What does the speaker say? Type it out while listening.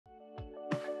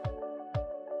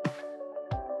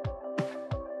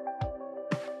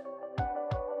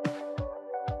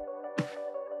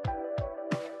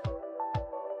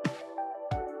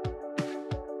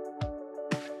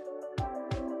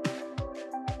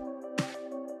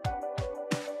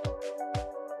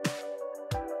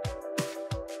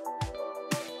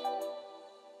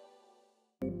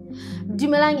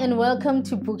Dumelang and welcome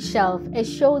to Bookshelf, a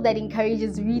show that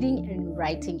encourages reading and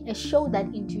writing, a show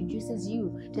that introduces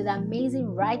you to the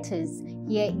amazing writers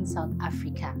here in South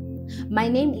Africa. My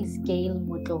name is Gail and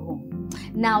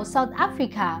Lehlohonolo. Now, South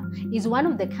Africa is one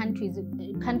of the countries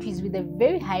with a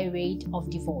very high rate of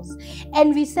divorce,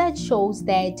 and research shows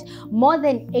that more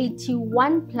than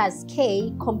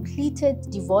 81+ completed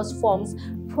divorce forms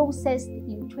processed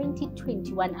in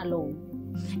 2021 alone,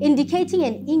 indicating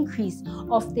an increase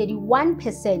of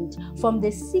 31% from the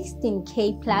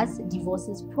 16+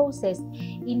 divorces processed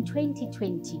in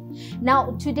 2020.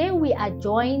 Now, today we are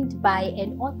joined by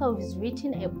an author who's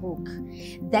written a book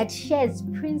that shares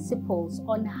principles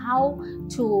on how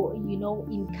to,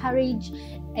 encourage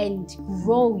and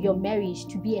grow your marriage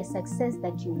to be a success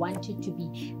that you want it to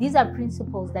be. These are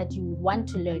principles that you want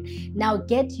to learn. Now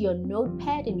get your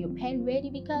notepad and your pen ready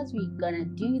because we're gonna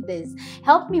do this.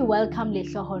 Help me welcome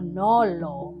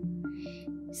Lehlohonolo.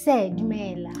 Say,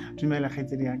 Dumela.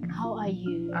 How are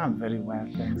you? I'm very well,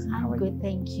 thanks. I'm good,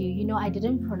 thank you. I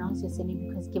didn't pronounce your surname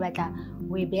because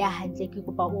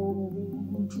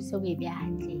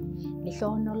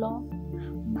Lehlohonolo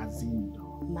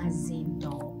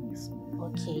Mazido.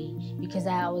 Okay, because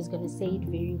I was going to say it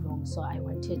very wrong, so I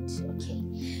wanted, okay,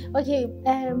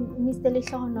 Mr.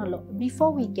 Lehlohonolo,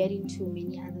 before we get into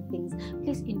many other things,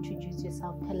 please introduce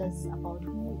yourself. Tell us about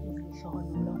who is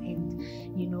Lehlohonolo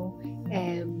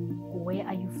and, where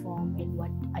are you from and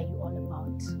what are you all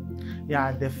about?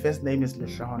 Yeah, the first name is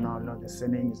Lehlohonolo, the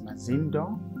surname is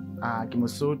Mazido.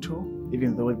 Soweto,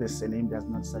 even though the surname does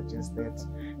not suggest that.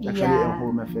 It's actually a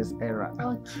Home Affairs era.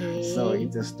 Okay. So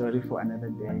it's a story for another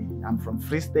day. I'm from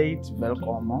Free State,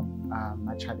 Velkomo,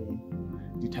 Machade.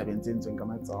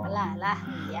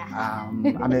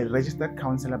 I'm a registered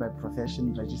counselor by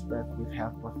profession, registered with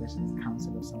Health Professions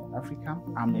Council of South Africa.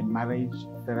 I'm a marriage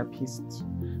therapist,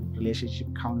 relationship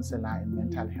counselor, and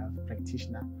mental health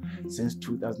practitioner since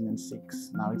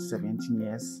 2006. Now it's 17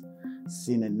 years.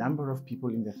 Seen a number of people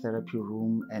in the therapy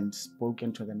room and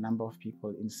spoken to the number of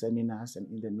people in seminars and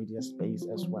in the media space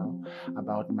as well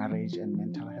about marriage and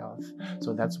mental health.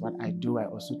 So that's what I do. I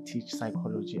also teach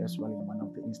psychology as well in one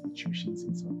of the institutions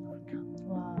in South Africa.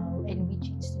 Wow, and which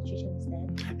institution is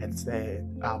that? It's the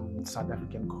South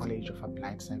African College of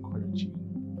Applied Psychology.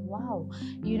 Wow,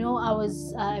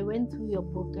 I went through your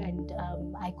book and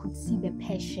I could see the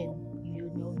passion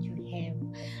you have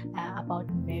about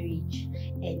marriage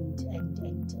and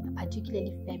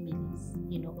particularly families,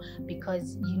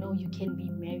 because you can be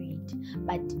married,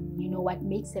 but what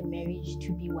makes a marriage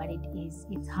to be what it is,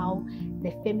 it's how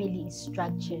the family is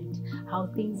structured, how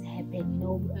things happen.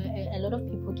 A lot of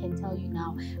people can tell you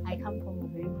now, I come from a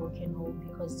very broken home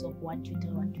because of 1, 2,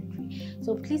 3.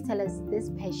 So please tell us this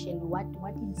passion,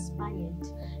 what inspired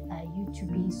you to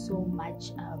be so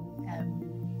much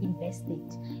invested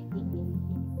in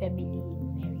family,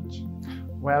 in marriage?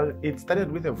 Well, it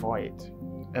started with a void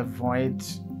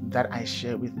that I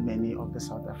share with many of the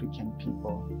South African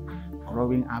people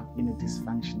growing up in a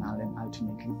dysfunctional and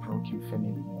ultimately broken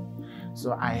family.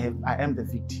 So I am the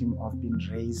victim of being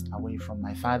raised away from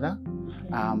my father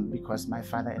because my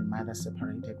father and mother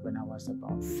separated when I was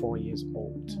about 4 years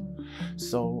old.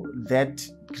 So that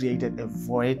created a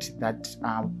void that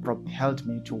propelled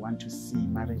me to want to see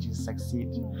marriages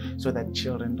succeed so that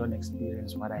children don't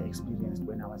experience what I experienced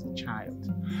when I was a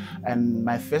child. And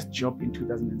my first job in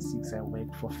 2006, I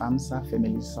worked for FAMSA,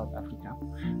 Families South Africa.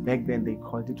 Back then they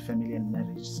called it Family and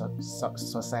Marriage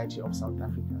Society of South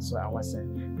Africa. So I was a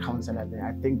counselor there.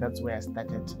 I think that's where I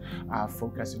started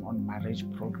focusing on marriage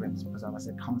programs, because I was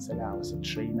a counselor, I was a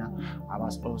trainer, I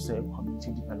was also a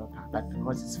community developer. But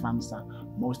because it's FAMSA,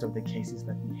 most of the cases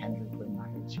that we handled were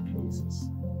marriage cases.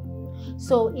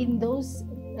 So in those,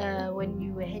 when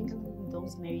you were handling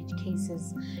those marriage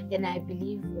cases, and I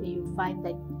believe you find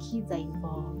that kids are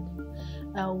involved,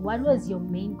 what was your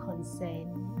main concern,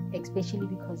 especially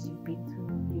because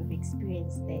you've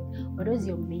experienced that? What was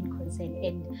your main concern,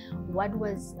 and what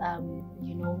was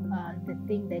the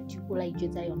thing that you like,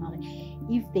 if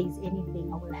there's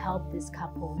anything, I will help this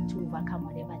couple to overcome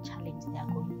whatever challenge they are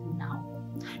going through now?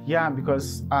 Yeah,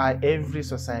 because every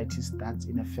society starts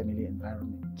in a family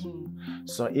environment.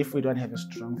 So if we don't have a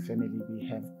strong family, we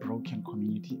have broken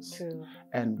communities. True.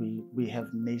 And we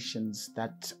have nations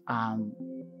that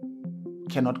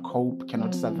cannot cope,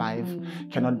 cannot survive,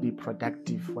 cannot be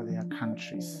productive for their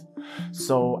countries.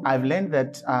 So I've learned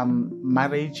that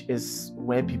marriage is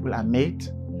where people are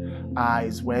made,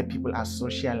 is where people are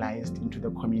socialized into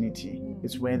the community.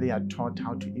 It's where they are taught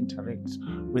how to interact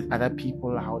with other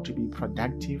people, how to be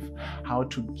productive, how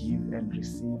to give and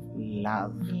receive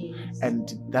love. Yes.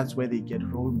 And that's where they get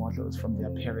role models from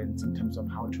their parents in terms of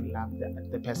how to love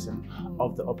the person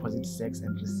of the opposite sex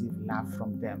and receive love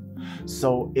from them.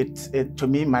 So to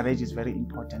me, marriage is very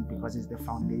important because it's the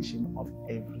foundation of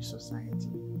every society.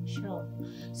 Sure.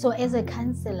 So as a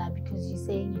counselor, because you're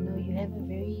saying, you have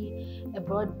a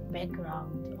broad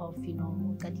background of,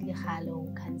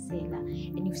 counselor,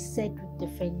 and you've sat with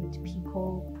different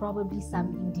people, probably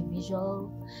some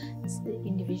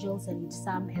individuals and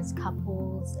some as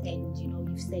couples, and,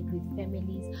 you've sat with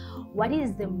families. What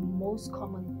is the most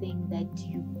common thing that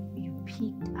you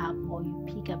picked up or you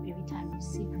pick up every time you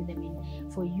sit with them?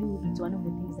 And for you, it's one of the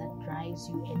things that drives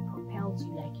you and propels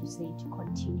you, like you say, to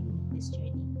continue with this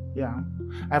journey. Yeah,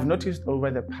 I've noticed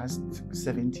over the past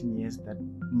 17 years that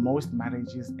most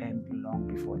marriages end long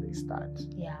before they start.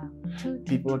 Yeah.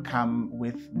 People come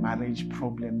with marriage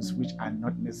problems which are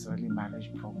not necessarily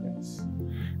marriage problems.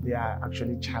 They are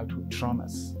actually childhood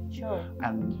traumas. Sure.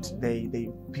 And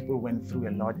people went through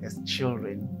a lot as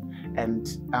children, and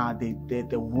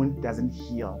the wound doesn't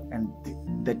heal, and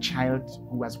the child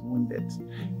who was wounded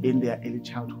in their early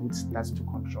childhood starts to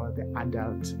control the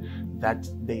adult that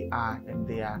they are, and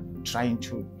they are trying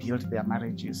to build their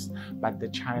marriages, but the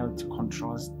child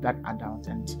controls that adult,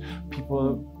 and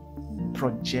people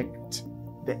project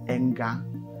their anger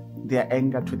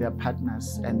to their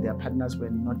partners, and their partners were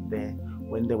not there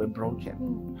when they were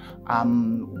broken.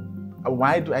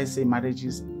 Why do I say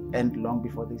marriages end long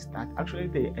before they start? Actually,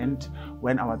 they end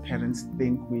when our parents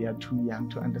think we are too young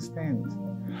to understand.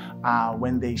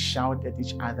 When they shout at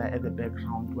each other at the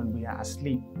background when we are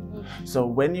asleep. So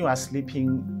when you are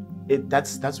sleeping,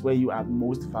 that's where you are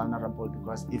most vulnerable,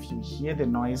 because if you hear the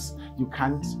noise, you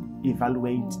can't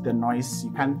evaluate the noise.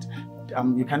 You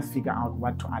can't figure out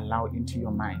what to allow into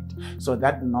your mind. So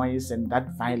that noise and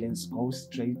that violence goes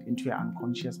straight into your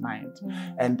unconscious mind.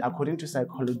 And according to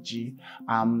psychology,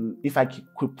 if I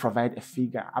could provide a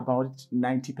figure, about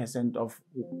 90% of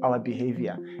our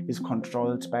behavior is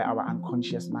controlled by our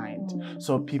unconscious mind.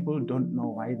 So people don't know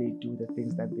why they do the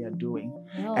things that they are doing.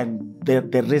 And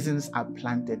the reasons are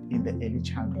planted in the early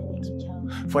childhood.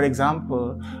 For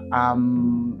example,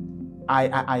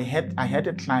 I had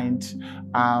a client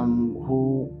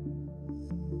who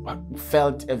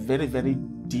felt a very, very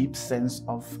deep sense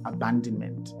of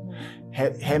abandonment.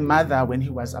 Her mother, when he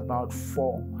was about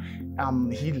 4,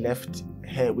 he left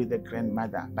her with the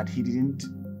grandmother, but he didn't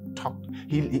talk.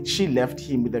 She left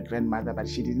him with the grandmother, but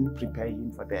she didn't prepare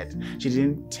him for that. She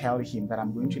didn't tell him that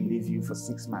I'm going to leave you for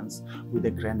 6 months with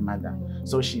the grandmother.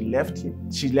 So she left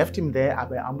him. She left him there,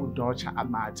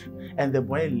 and the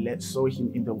boy saw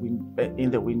him in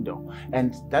the window.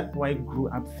 And that boy grew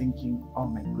up thinking, oh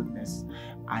my goodness,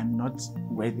 I'm not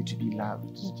worthy to be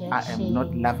loved. I am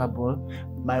not lovable.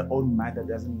 My own mother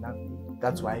doesn't love me.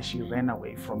 That's why she ran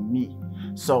away from me.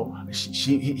 So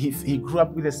he grew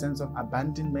up with a sense of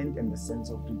abandonment and a sense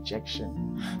of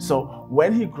rejection. So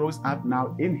when he grows up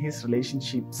now in his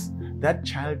relationships, that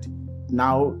child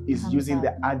now is using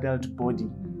the adult body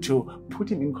to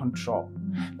put him in control.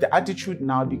 The attitude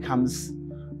now becomes,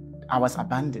 I was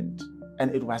abandoned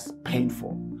and it was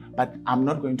painful, but I'm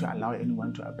not going to allow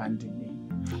anyone to abandon me.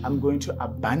 I'm going to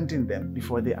abandon them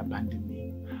before they abandon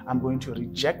me. I'm going to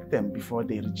reject them before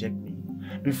they reject me.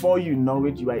 Before you know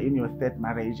it, you are in your 3rd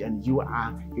marriage and you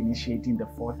are initiating the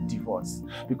 4th divorce.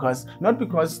 Not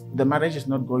because the marriage is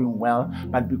not going well,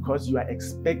 but because you are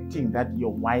expecting that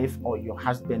your wife or your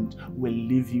husband will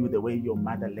leave you the way your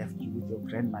mother left you with your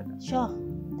grandmother. Sure.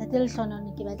 Because I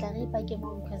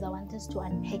want us to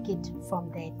unpack it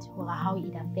from that, or how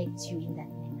it affects you in that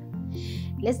manner.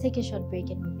 Let's take a short break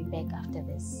and we'll be back after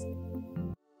this.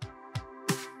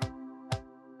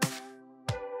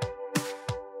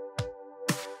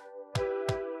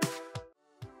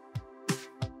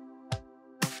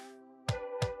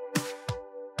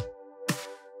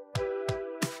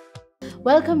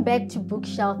 Welcome back to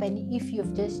Bookshelf, and if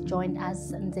you've just joined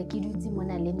us, Lehlohonolo,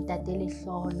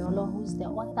 who's the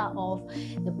author of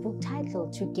the book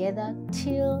titled Together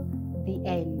Till the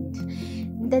End.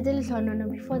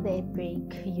 Before the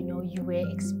break, you were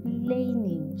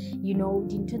explaining,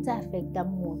 didn't affect the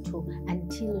motto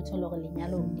until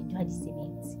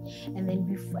and then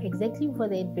exactly before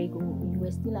the break, you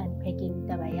were still unpacking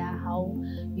how,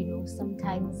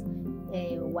 sometimes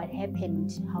what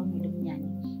happened, how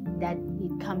that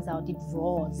it comes out, it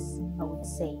roars, I would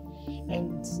say,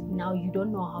 and now you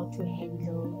don't know how to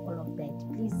handle all of that.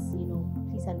 Please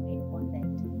unpack on that.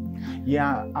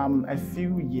 Yeah, a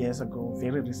few years ago,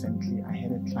 very recently, I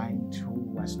had a client who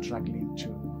was struggling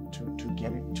to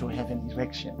to have an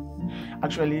erection.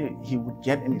 Actually, he would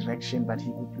get an erection, but he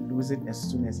would lose it as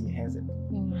soon as he has it.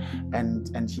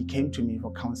 And he came to me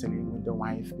for counseling with the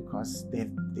wife because they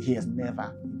have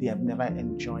never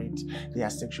enjoyed their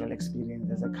sexual experience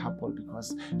as a couple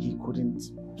because he couldn't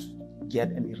get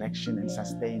an erection and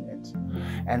sustain it.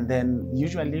 And then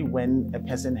usually when a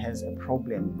person has a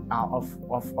problem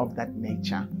of that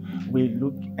nature, we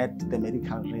look at the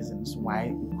medical reasons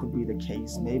why it could be the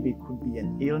case. Maybe it could be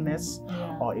an illness,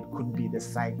 or it could be the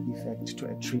side effect to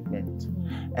a treatment.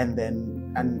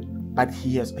 But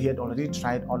he had already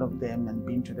tried all of them and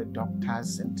been to the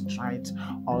doctors and tried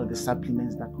all the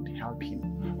supplements that could help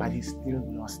him, but he still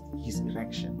lost his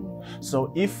erection.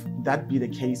 So if that be the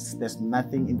case, there's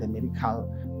nothing in the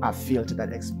medical field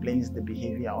that explains the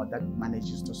behavior or that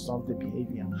manages to solve the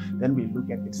behavior, then we look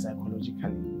at it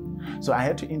psychologically. So I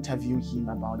had to interview him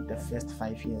about the first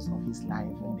 5 years of his life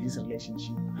and his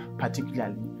relationship,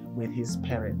 particularly with his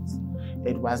parents.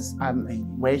 It was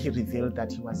where he revealed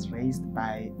that he was raised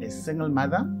by a single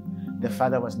mother. The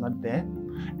father was not there.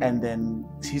 And then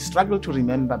he struggled to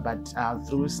remember, but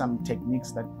through some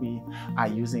techniques that we are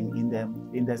using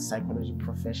in the psychology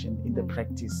profession, in the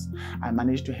practice, I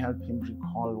managed to help him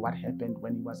recall what happened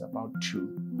when he was about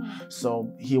 2. So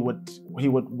he would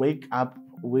wake up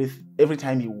with, every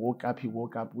time he woke up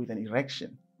with an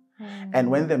erection. And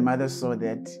when the mother saw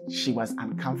that, she was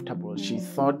uncomfortable. She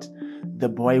thought the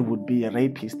boy would be a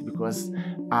rapist because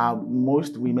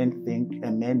most women think a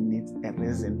man needs a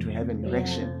reason to have an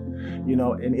erection. You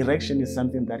know, an erection is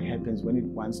something that happens when it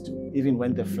wants to. Even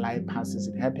when the fly passes,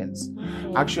 it happens.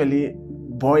 Actually,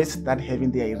 boys start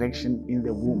having their erection in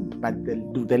the womb, but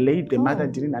the mother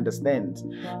didn't understand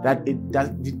that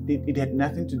it had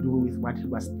nothing to do with what he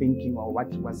was thinking or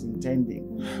what he was intending.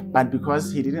 But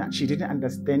because she didn't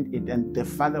understand it, and the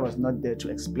father was not there to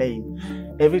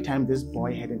explain, every time this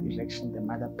boy had an erection, the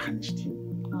mother punished him.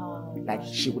 Like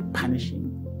she would punish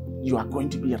him. You are going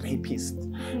to be a rapist.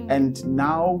 And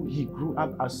now he grew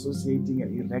up associating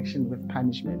an erection with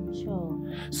punishment.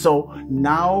 So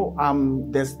now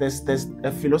there's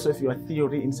a philosophy or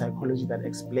theory in psychology that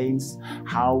explains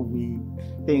how we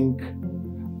think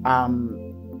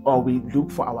or we look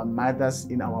for our mothers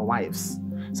in our wives.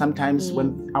 Sometimes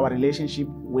when our relationship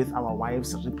with our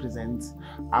wives represents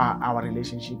our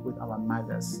relationship with our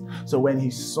mothers. So when he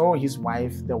saw his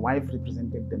wife, the wife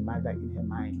represented the mother in her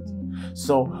mind.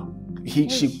 So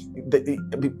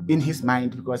in his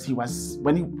mind, because he was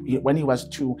when he was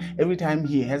 2, every time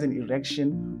he has an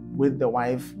erection with the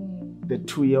wife, the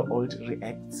 2-year-old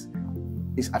reacts,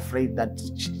 is afraid that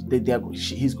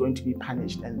he's going to be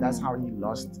punished, and that's how he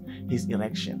lost his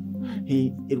erection.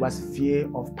 It was fear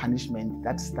of punishment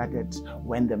that started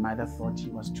when the mother thought he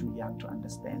was too young to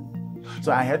understand.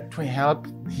 So I had to help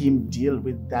him deal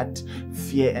with that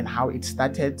fear and how it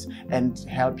started, and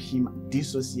help him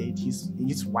dissociate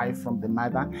his wife from the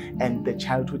mother and the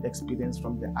childhood experience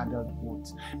from the adulthood.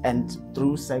 And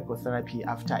through psychotherapy,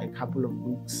 after a couple of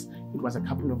weeks, it was a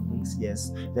couple of weeks,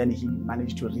 yes, then he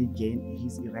managed to regain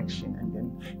his erection, and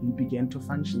then he began to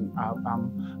function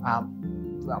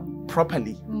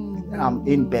properly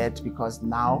in bed, because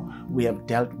now we have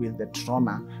dealt with the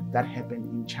trauma that happened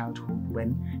in childhood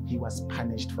when he was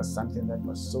punished for something that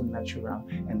was so natural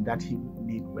and that he would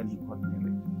need when he got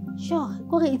married. Sure.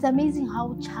 Okay, it's amazing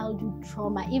how childhood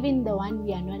trauma, even the one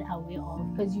we are not aware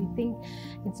of, because you think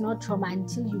it's not trauma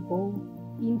until you go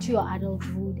into your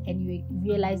adulthood and you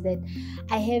realize that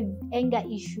I have anger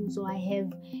issues, or I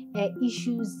have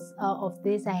issues of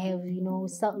this, I have,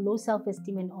 low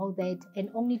self-esteem and all that, and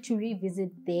only to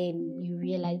revisit then you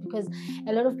realize, because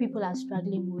a lot of people are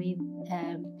struggling with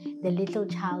the little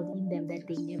child in them that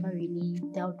they never really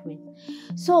dealt with.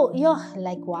 So you're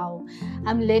like, wow,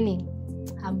 I'm learning.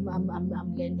 I'm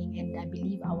learning, and I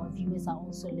believe our viewers are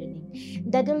also learning.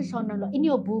 Lehlohonolo, in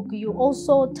your book, you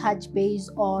also touch base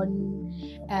on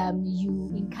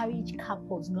you encourage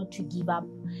couples not to give up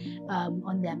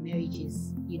on their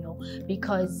marriages,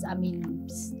 because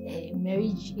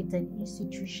marriage is an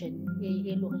institution,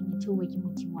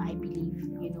 I believe,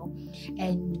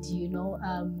 and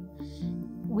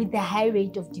with the high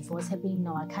rate of divorce happening in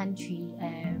our country,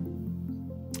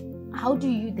 how do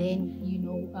you then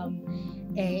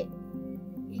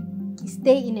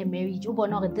stay in a marriage?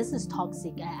 This is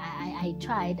toxic. I've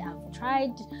tried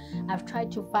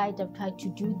to fight, I've tried to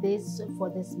do this for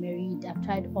this marriage, I've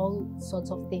tried all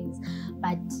sorts of things,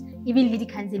 but even with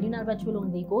counseling,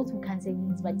 they go through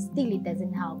counseling, but still it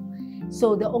doesn't help.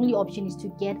 So the only option is to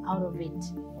get out of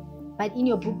it. But in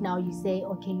your book now, you say,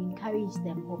 okay, you encourage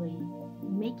them, or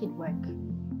make it work.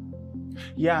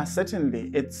 Yeah,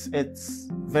 certainly. It's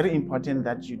very important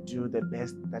that you do the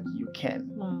best that you can.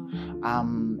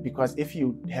 Because if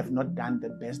you have not done the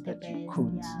best that you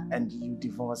could, and you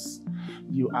divorce,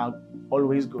 you are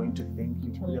always going to think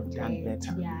you could have done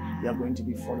better. You are going to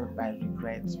be followed by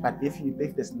regrets. But if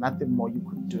there's nothing more you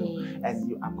could do, and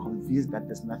you are convinced that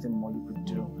there's nothing more you could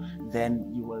do,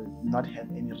 then you will not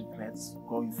have any regrets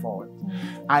going forward.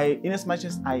 In as much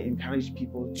as I encourage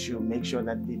people to make sure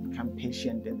that they become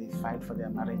patient and they fight for their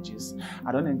marriages,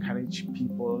 I don't encourage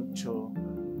people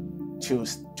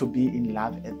to be in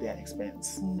love at their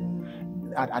expense.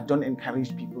 I don't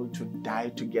encourage people to die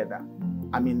together.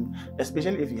 I mean,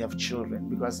 especially if you have children,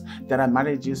 because there are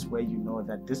marriages where you know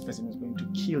that this person is going to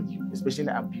kill you, especially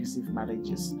abusive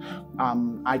marriages.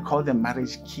 I call them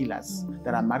marriage killers.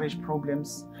 There are marriage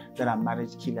problems, there are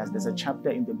marriage killers. There's a chapter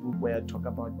in the book where I talk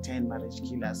about 10 marriage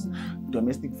killers.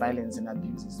 Domestic violence and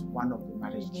abuse is one of the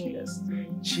marriage killers.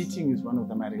 Cheating is one of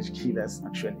the marriage killers,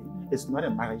 actually. It's not a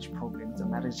marriage problem, it's a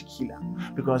marriage killer.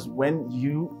 Because when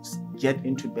you get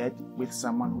into bed with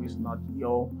someone who is not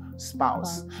your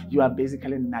spouse, you are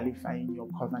basically nullifying your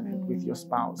covenant with your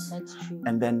spouse. That's true.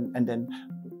 And then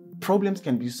problems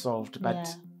can be solved,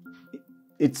 but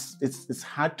it's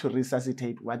hard to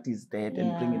resuscitate what is dead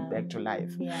and bring it back to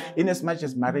life. In as much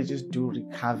as marriages do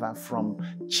recover from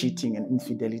cheating and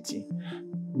infidelity,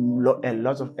 a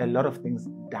lot of things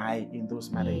die in those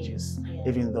marriages,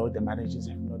 even though the marriages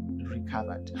have not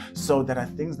recovered. So there are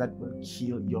things that will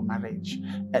kill your marriage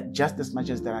just as much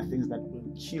as there are things that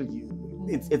will kill you.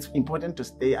 It's important to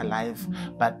stay alive,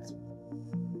 but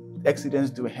accidents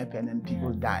do happen and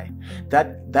people die.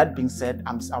 That being said,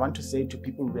 I want to say to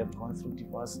people who have gone through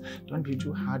divorce, don't be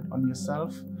too hard on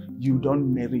yourself. You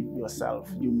don't marry yourself,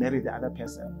 you marry the other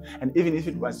person. And even if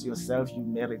it was yourself you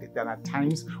married, there are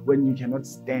times when you cannot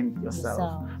stand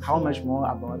yourself. How much more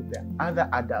about the other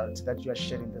adult that you are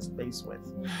sharing the space with?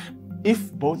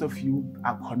 If both of you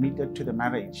are committed to the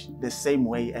marriage the same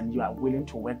way, and you are willing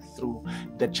to work through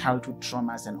the childhood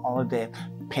traumas and all the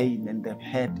pain and the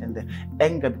hurt and the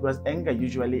anger, because anger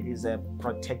usually is a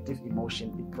protective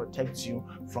emotion. It protects you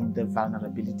from the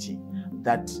vulnerability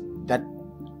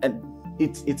and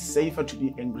it's safer to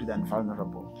be angry than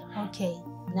vulnerable. Okay.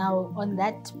 Now, on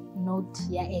that note,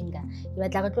 anger, you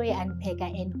would like to unpack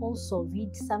and also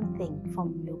read something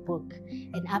from your book,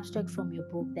 an abstract from your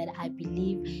book that I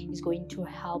believe is going to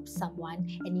help someone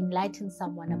and enlighten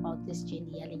someone about this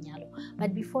journey.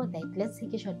 But before that, let's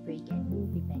take a short break and we'll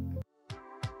be back.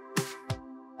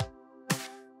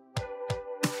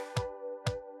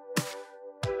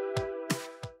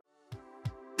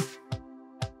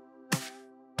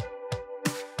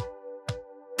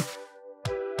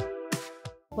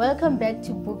 Welcome back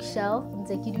to Bookshelf.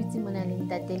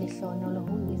 Lehlohonolo,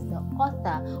 who is the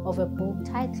author of a book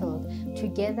titled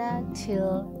Together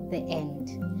Till the End.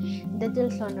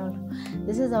 Lehlohonolo,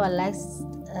 this is our last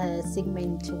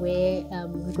segment where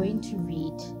we're going to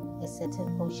read a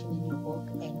certain portion in your book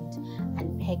and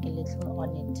unpack a little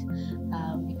on it.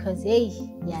 Because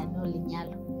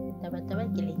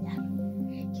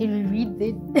can we read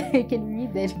that? Can we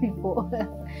read that before?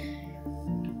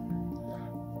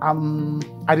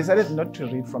 I decided not to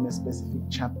read from a specific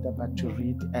chapter, but to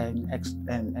read an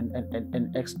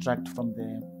extract from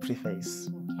the preface,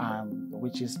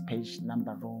 which is page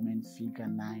number Roman figure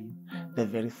 9, the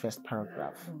very first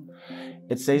paragraph.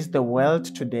 It says, the world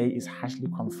today is harshly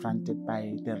confronted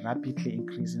by the rapidly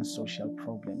increasing social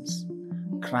problems.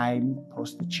 Crime,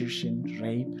 prostitution,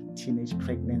 rape, teenage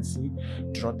pregnancy,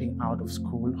 dropping out of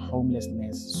school,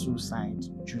 homelessness, suicide,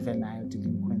 juvenile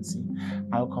delinquency,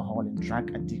 alcohol and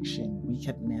drug addiction,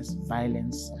 wickedness,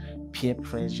 violence, peer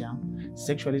pressure,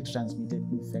 sexually transmitted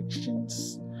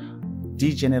infections,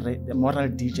 moral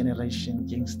degeneration,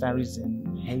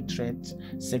 gangsterism, hatred,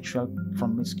 sexual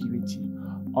promiscuity.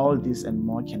 All this and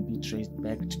more can be traced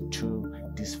back to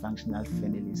dysfunctional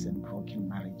families and broken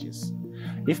marriages.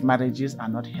 If marriages are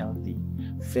not healthy,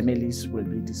 families will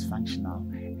be dysfunctional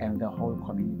and the whole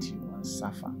community will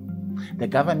suffer. The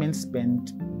government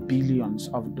spent billions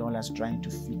of dollars trying to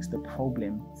fix the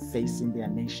problem facing their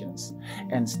nations,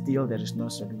 and still there is no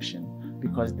solution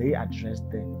because they address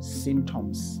the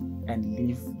symptoms and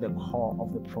leave the core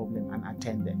of the problem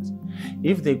unattended.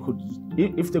 If they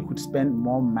could spend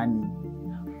more money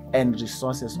and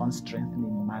resources on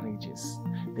strengthening marriages,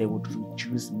 they would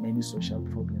reduce many social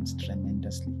problems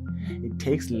tremendously. It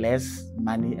takes less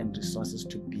money and resources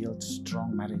to build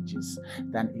strong marriages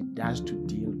than it does to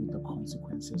deal with the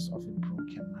consequences of a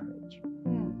broken marriage.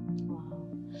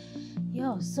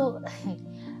 Wow. So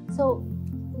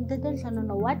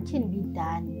what can be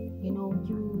done?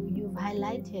 You've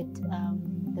highlighted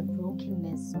the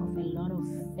brokenness of a lot of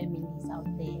families out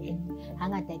there,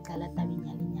 and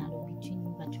between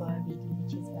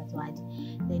which is Batswadi,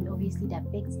 then obviously it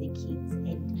affects the kids,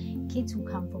 and kids who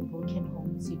come from broken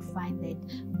homes, you'd find that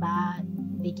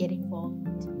they get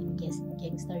involved in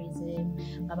gangsterism,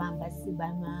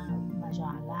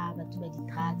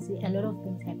 a lot of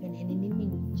things happen, and then we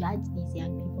judge these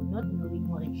young people not knowing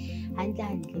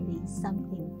there is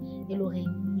something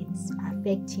it's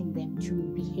affecting them to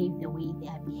behave the way they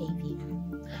are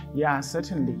behaving. Yeah,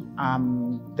 certainly.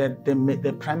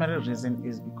 The primary reason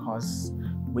is because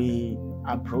we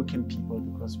are broken people,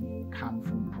 because we come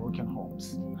from broken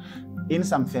homes. In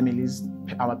some families,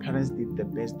 our parents did the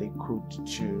best they could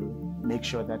to make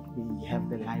sure that we have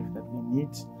the life that we need,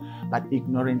 but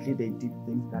ignorantly they did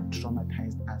things that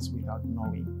traumatized us without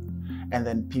knowing. And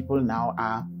then people now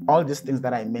are, all these things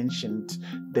that I mentioned,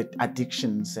 the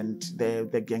addictions and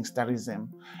the gangsterism,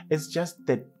 it's just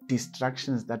the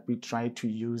distractions that we try to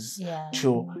use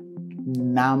to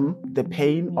numb the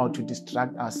pain or to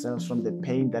distract ourselves from the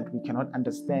pain that we cannot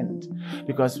understand.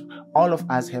 Because all of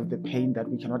us have the pain that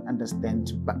we cannot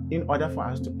understand, but in order for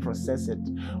us to process it,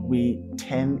 we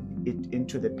turn it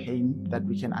into the pain that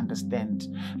we can understand.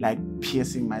 Like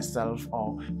piercing myself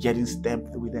or getting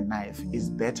stabbed with a knife is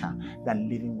better than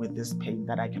living with this pain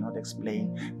that I cannot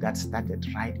explain, that started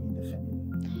right in the family.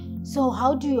 So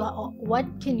how do you, what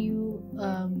can you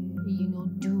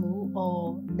do,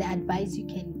 or the advice you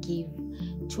can give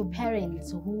to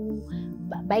parents who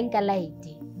even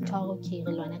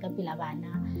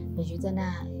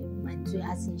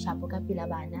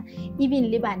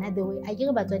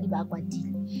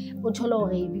the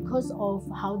way because of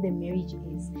how the marriage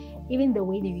is, even the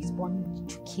way they respond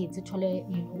to kids,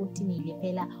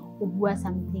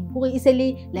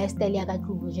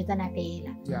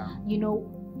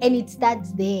 and it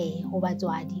starts there.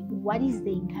 What is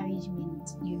the encouragement,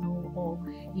 or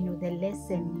the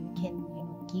lesson you can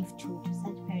give to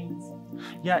such parents?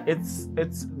 Yeah,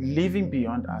 it's living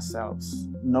beyond ourselves,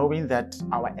 knowing that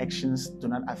our actions do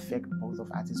not affect both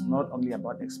of us. It's not only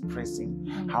about expressing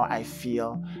how I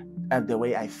feel, the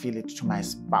way I feel it to my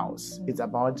spouse. It's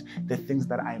about the things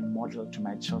that I model to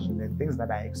my children, the things that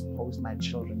I expose my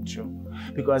children to.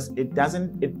 Because it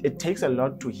takes a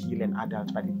lot to heal an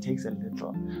adult, but it takes a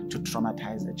little to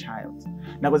traumatize a child.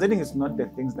 Now, because I think it's not the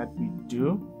things that we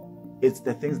do, it's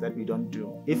the things that we don't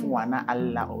do. If wana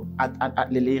Allah or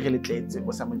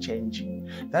someone changing,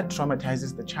 that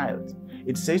traumatizes the child.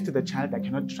 It says to the child, I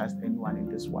cannot trust anyone in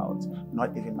this world,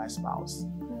 not even my spouse.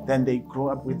 Then they grow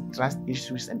up with trust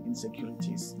issues and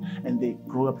insecurities, and they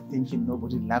grow up thinking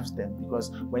nobody loves them, because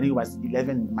when he was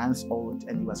 11 months old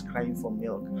and he was crying for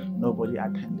milk, nobody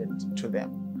attended to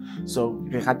them. So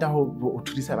we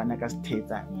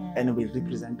and we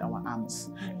represent our arms,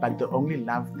 but the only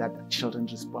love that children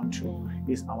respond to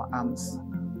is our arms.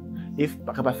 If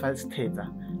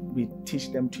we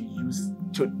teach them to use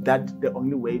that, the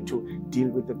only way to deal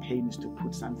with the pain is to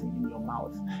put something in your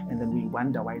mouth, and then we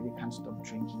wonder why they can't stop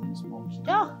drinking and smoking.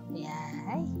 Oh,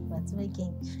 yeah, what's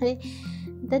making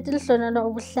that little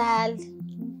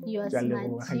you are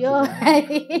smart.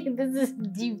 This is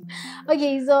deep.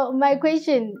 Okay, so my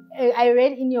question, I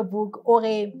read in your book,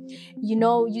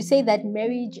 you say that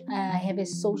marriage have a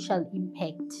social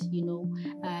impact,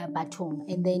 baton,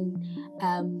 and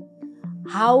then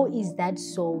how is that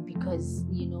so? Because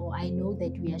I know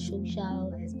that we are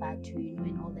social as Batu,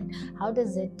 and all that. How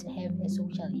does it have a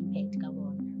social impact,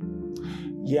 Gabon?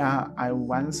 Yeah, I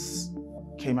once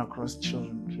came across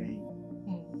children playing.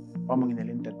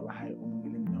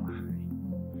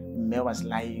 Mel was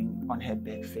lying on her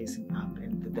bed facing up,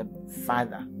 and the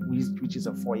father, which is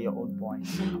a 4-year-old boy,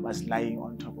 was lying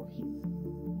on top of him.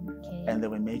 And they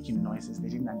were making noises. They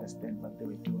didn't understand what they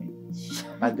were doing,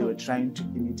 but they were trying to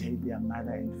imitate their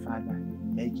mother and father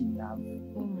making love,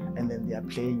 and then they are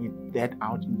playing that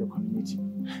out in the community.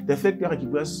 The fact that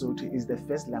Soweto is the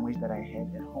first language that I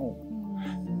had at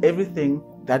home. Everything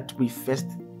that we first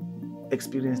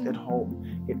experienced at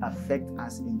home, it affects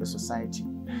us in the society.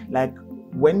 Like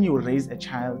when you raise a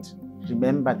child,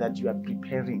 remember that you are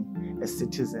preparing a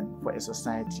citizen for a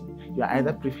society. You are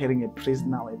either preparing a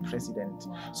prisoner or a president.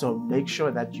 So make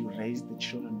sure that you raise the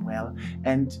children well,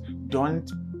 and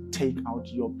don't take out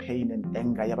your pain and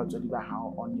anger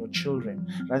on your children.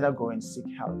 Rather go and seek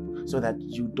help, so that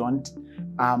you don't,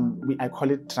 I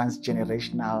call it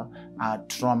transgenerational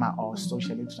trauma or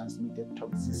socially transmitted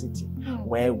toxicity,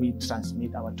 where we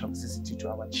transmit our toxicity to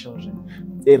our children,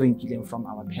 from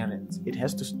our parents. It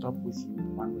has to stop with you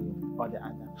one way or the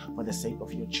other, for the sake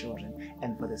of your children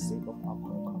and for the sake of our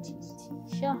communities.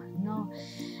 Sure. No,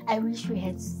 I wish we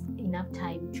had enough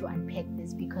time to unpack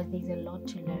this because there's a lot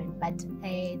to learn, but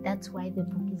that's why the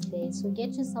book is there. So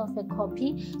get yourself a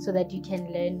copy so that you can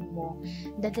learn more.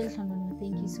 Lehlohonolo,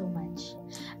 thank you so much.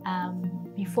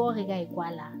 Before Rega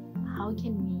Ikwala, how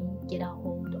can we get a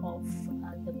hold of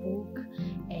the book,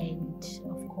 and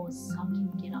of course, how can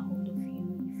we get a hold of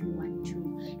you if you want to?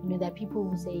 You know, there are people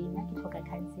who say, how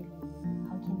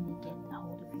can we get a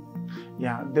hold of you?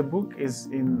 Yeah, the book is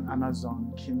in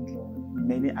Amazon, Kindle,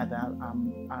 many other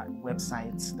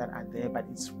websites that are there, but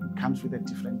it comes with a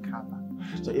different cover.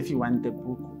 So if you want the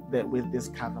book with this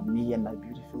cover, me and my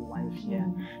beautiful wife here,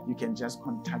 you can just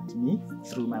contact me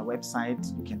through my website.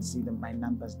 You can see my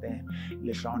numbers there,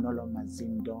 Lehlohonolo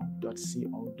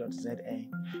Mazido.co.za.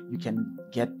 You can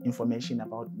get information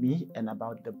about me and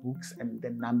about the books and the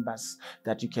numbers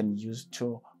that you can use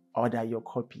to order your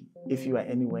copy. If you are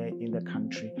anywhere in the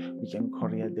country, we can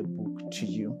courier the book to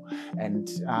you. And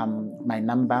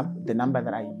the number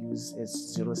that I use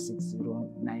is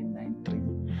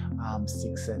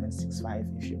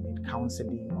 0609936765 if you need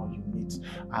counseling or you need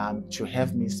to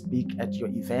have me speak at your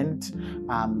event,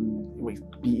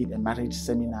 be it a marriage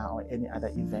seminar or any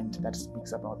other event that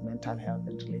speaks about mental health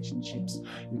and relationships.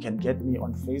 You can get me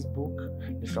on Facebook,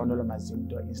 Lehlohonolo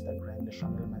Mazido, Instagram,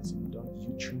 Lehlohonolo Mazido,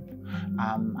 YouTube.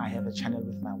 I have a channel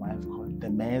with my wife called The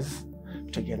Mez,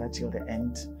 Together Till the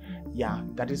End. Yeah,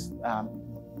 that is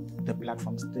the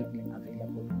platform still being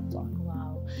available.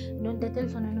 Wow. No,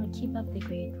 Lehlohonolo, keep up the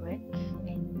great work,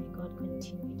 and may God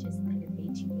continue just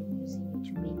elevating you and using you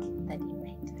to make that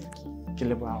impact. Thank you.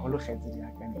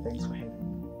 Thanks for having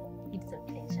me. It's a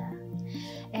pleasure.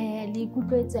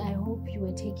 I hope you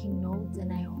were taking notes,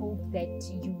 and I hope that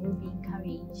you will be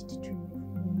encouraged to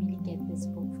really get this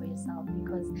book for yourself,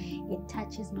 because it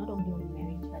touches not only on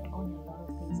marriage but on a lot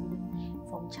of things, even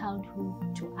from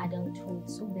childhood to adulthood,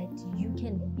 so that you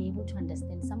can be able to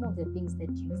understand some of the things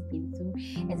that you've been through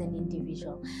as an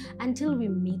individual. Until we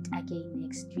meet again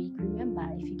next week, remember,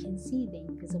 if you can see the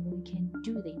invisible, you can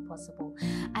do the impossible.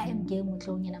 I am Gail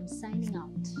and I'm signing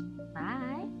out.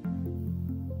 Bye.